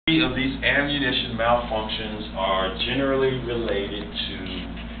Of these ammunition malfunctions are generally related to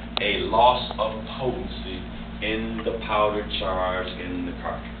a loss of potency in the powder charge in the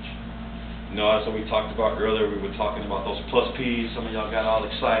cartridge. You know, as we talked about earlier, we were talking about those plus P's. Some of y'all got all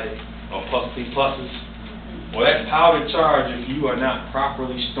excited. Or plus P pluses. Well, that powder charge, if you are not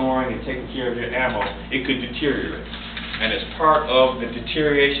properly storing and taking care of your ammo, it could deteriorate. And as part of the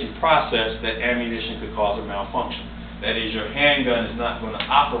deterioration process, that ammunition could cause a malfunction. That is, your handgun is not going to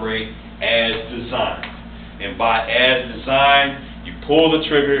operate as designed. And by as designed, you pull the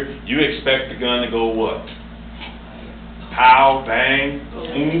trigger, you expect the gun to go what? Pow, bang,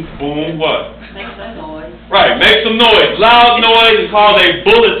 boom, boom, what? Make some noise. Right, make some noise, loud noise, and cause a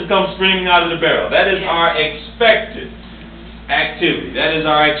bullet to come screaming out of the barrel. That is our expected activity. That is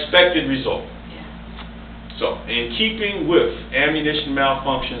our expected result. So, in keeping with ammunition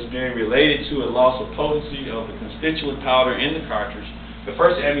malfunctions being related to a loss of potency of the constituent powder in the cartridge, the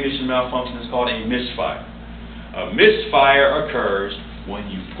first ammunition malfunction is called a misfire. A misfire occurs when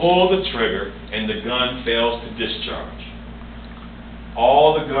you pull the trigger and the gun fails to discharge.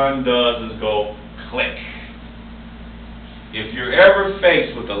 All the gun does is go click. If you're ever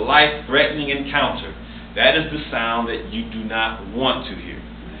faced with a life-threatening encounter, that is the sound that you do not want to hear.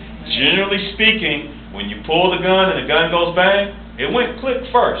 Generally speaking, when you pull the gun and the gun goes bang, it went click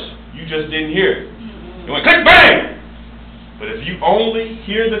first. You just didn't hear it. It went click bang! But if you only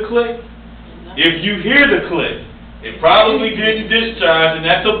hear the click, if you hear the click, it probably didn't discharge, and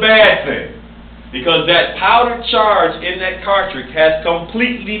that's a bad thing. Because that powder charge in that cartridge has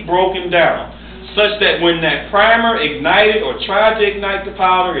completely broken down, such that when that primer ignited or tried to ignite the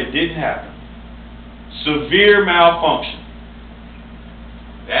powder, it didn't happen. Severe malfunction.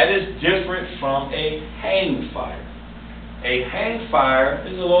 That is different from a hang fire. A hang fire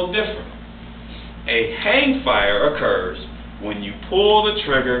is a little different. A hang fire occurs when you pull the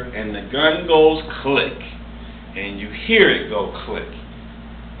trigger and the gun goes click, and you hear it go click.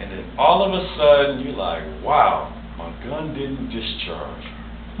 And then all of a sudden you're like, wow, my gun didn't discharge.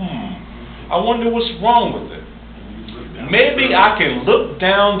 I wonder what's wrong with it. Maybe I can look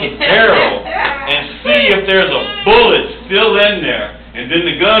down the barrel and see if there's a bullet still in there. And then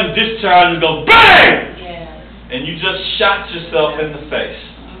the gun discharges and goes bang! Yeah. And you just shot yourself in the face.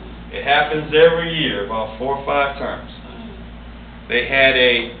 It happens every year, about 4 or 5 times. They had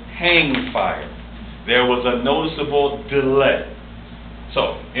a hang fire. There was a noticeable delay.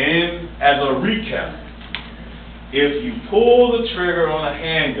 So, as a recap, if you pull the trigger on a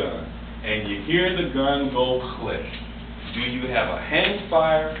handgun and you hear the gun go click, do you have a hang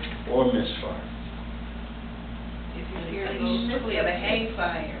fire or a misfire? We have a hang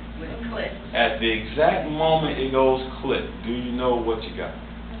fire with a click. At the exact moment it goes click, do you know what you got?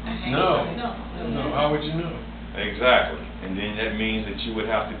 No. How would you know? Exactly. And then that means that you would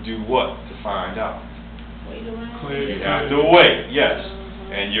have to do what to find out? Wait around. You have to wait, yes.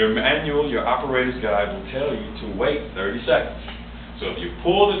 And your manual, your operator's guide will tell you to wait 30 seconds. So if you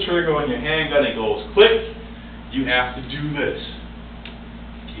pull the trigger on your handgun and it goes click, you have to do this.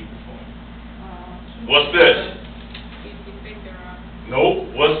 Keep it going. What's this?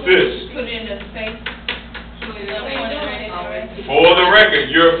 Nope. What's this? Put it in the face. For the record,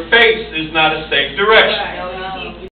 your face is not a safe direction.